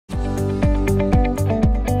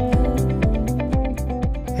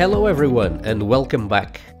Hello everyone and welcome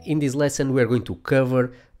back. In this lesson we are going to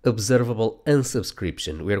cover Observable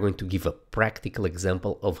Unsubscription. We are going to give a practical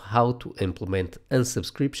example of how to implement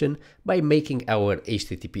unsubscription by making our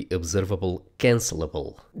HTTP observable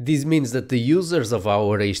cancelable. This means that the users of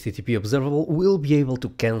our HTTP observable will be able to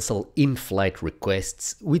cancel in-flight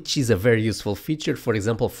requests, which is a very useful feature, for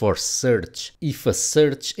example, for search. If a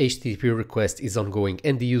search HTTP request is ongoing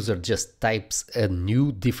and the user just types a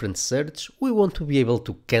new different search, we want to be able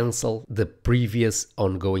to cancel the previous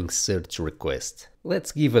ongoing search request.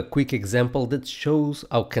 Let's give a quick example that shows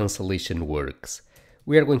how cancellation works.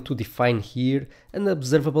 We are going to define here an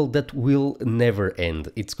observable that will never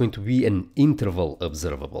end. It's going to be an interval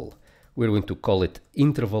observable. We're going to call it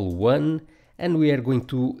interval1 and we are going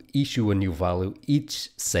to issue a new value each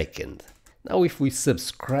second. Now if we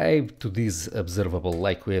subscribe to this observable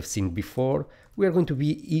like we have seen before, we are going to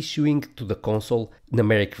be issuing to the console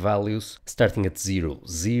numeric values starting at 0,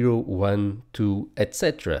 0, 1, 2,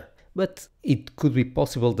 etc. But it could be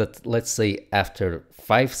possible that, let's say, after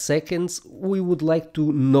 5 seconds, we would like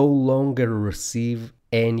to no longer receive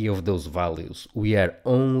any of those values. We are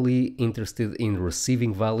only interested in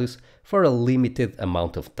receiving values for a limited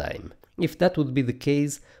amount of time. If that would be the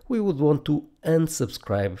case, we would want to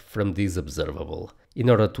unsubscribe from this observable. In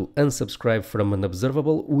order to unsubscribe from an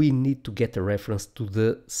observable, we need to get a reference to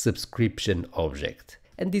the subscription object.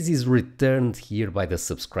 And this is returned here by the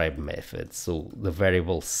subscribe method. So the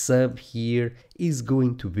variable sub here is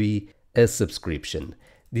going to be a subscription.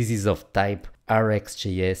 This is of type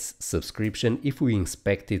RxJs subscription if we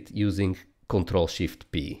inspect it using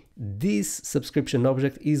Ctrl+Shift+P. This subscription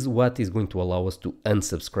object is what is going to allow us to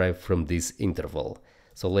unsubscribe from this interval.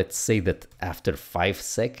 So let's say that after 5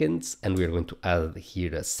 seconds, and we're going to add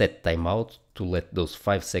here a set timeout to let those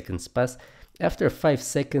 5 seconds pass. After 5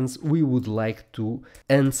 seconds, we would like to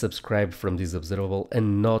unsubscribe from this observable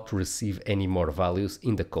and not receive any more values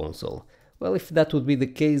in the console. Well, if that would be the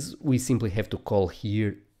case, we simply have to call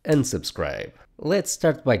here unsubscribe. Let's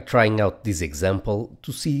start by trying out this example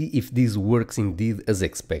to see if this works indeed as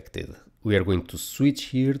expected. We are going to switch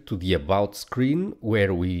here to the About screen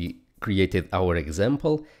where we created our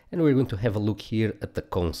example, and we're going to have a look here at the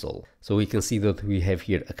console. So we can see that we have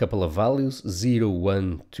here a couple of values, 0,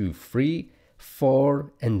 1, 2, 3,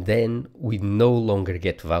 4, and then we no longer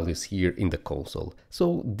get values here in the console.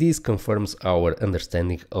 So this confirms our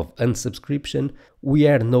understanding of unsubscription. We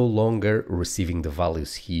are no longer receiving the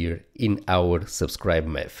values here in our subscribe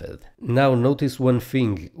method. Now notice one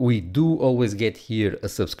thing, we do always get here a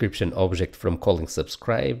subscription object from calling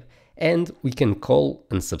subscribe, and we can call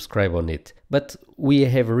unsubscribe on it, but we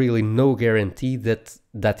have really no guarantee that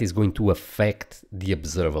that is going to affect the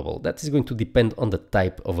observable. That is going to depend on the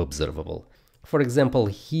type of observable. For example,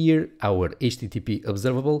 here our HTTP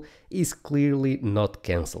observable is clearly not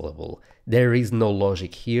cancelable. There is no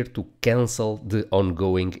logic here to cancel the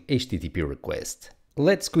ongoing HTTP request.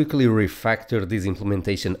 Let's quickly refactor this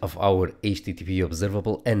implementation of our HTTP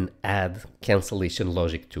observable and add cancellation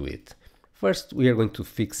logic to it. First, we are going to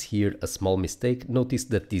fix here a small mistake. Notice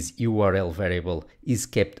that this URL variable is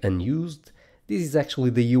kept unused. This is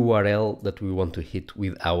actually the URL that we want to hit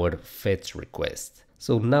with our fetch request.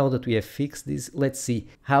 So now that we have fixed this, let's see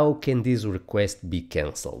how can this request be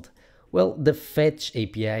cancelled. Well, the fetch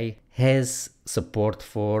API has support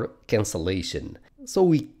for cancellation. So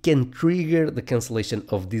we can trigger the cancellation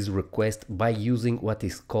of this request by using what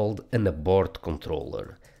is called an abort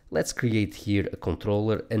controller. Let's create here a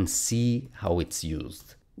controller and see how it's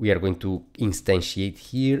used. We are going to instantiate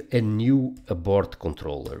here a new abort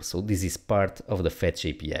controller. So this is part of the fetch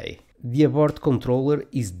API. The abort controller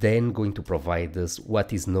is then going to provide us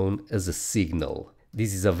what is known as a signal.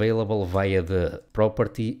 This is available via the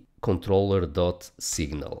property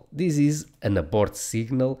controller.signal. This is an abort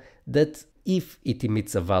signal that if it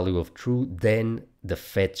emits a value of true, then the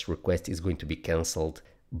fetch request is going to be cancelled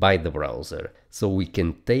by the browser. So we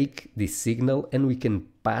can take this signal and we can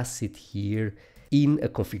pass it here in a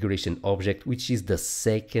configuration object, which is the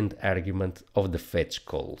second argument of the fetch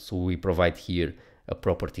call. So we provide here a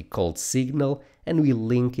property called signal and we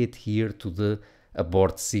link it here to the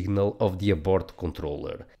abort signal of the abort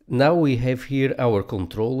controller. Now we have here our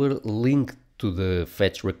controller linked to the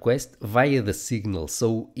fetch request via the signal.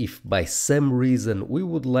 So if by some reason we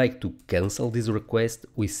would like to cancel this request,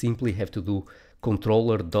 we simply have to do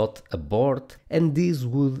controller.abort and this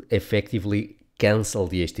would effectively cancel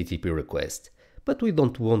the HTTP request. But we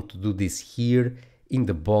don't want to do this here in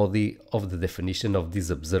the body of the definition of this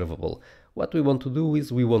observable. What we want to do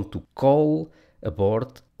is we want to call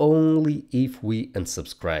abort only if we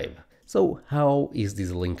unsubscribe. So how is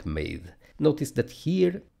this link made? Notice that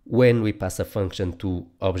here when we pass a function to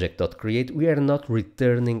object.create, we are not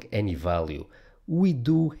returning any value. We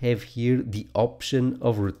do have here the option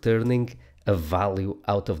of returning a value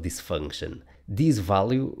out of this function. This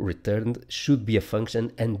value returned should be a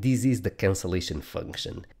function, and this is the cancellation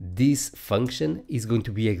function. This function is going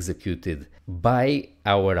to be executed by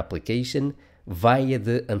our application via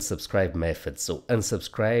the unsubscribe method. So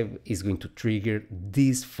unsubscribe is going to trigger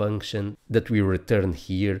this function that we return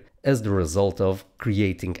here as the result of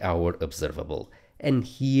creating our observable. And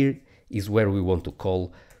here is where we want to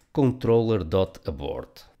call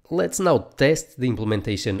controller.abort. Let's now test the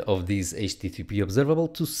implementation of this HTTP observable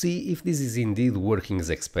to see if this is indeed working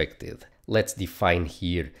as expected. Let's define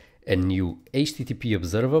here a new HTTP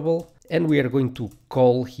observable, and we are going to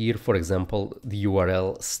call here, for example, the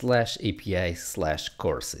URL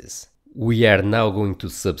 /API/courses. We are now going to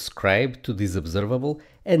subscribe to this observable,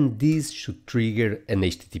 and this should trigger an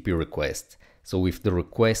HTTP request. So if the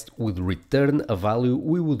request would return a value,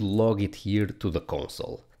 we would log it here to the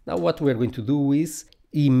console. Now what we're going to do is,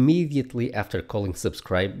 immediately after calling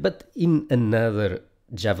subscribe, but in another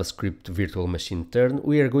JavaScript virtual machine turn,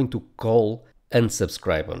 we are going to call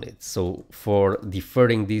unsubscribe on it. So for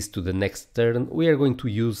deferring this to the next turn, we are going to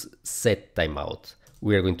use set timeout.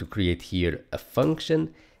 We are going to create here a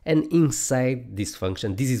function, and inside this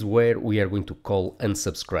function, this is where we are going to call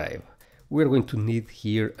unsubscribe. We are going to need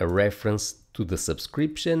here a reference to the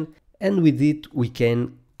subscription, and with it we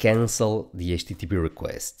can cancel the HTTP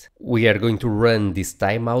request. We are going to run this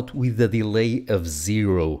timeout with a delay of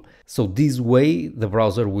 0. So this way the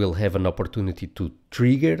browser will have an opportunity to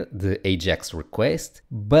trigger the AJAX request,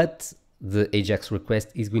 but the AJAX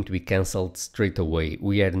request is going to be cancelled straight away.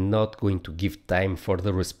 We are not going to give time for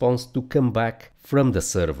the response to come back from the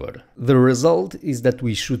server. The result is that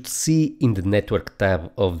we should see in the network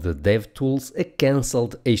tab of the DevTools a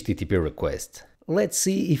cancelled HTTP request. Let's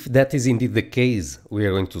see if that is indeed the case. We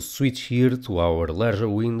are going to switch here to our larger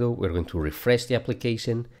window, we're going to refresh the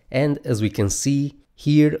application, and as we can see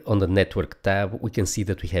here on the network tab, we can see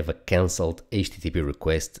that we have a cancelled HTTP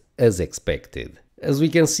request as expected. As we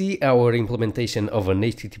can see, our implementation of an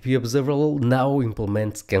HTTP observable now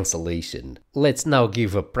implements cancellation. Let's now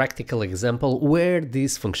give a practical example where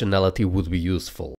this functionality would be useful.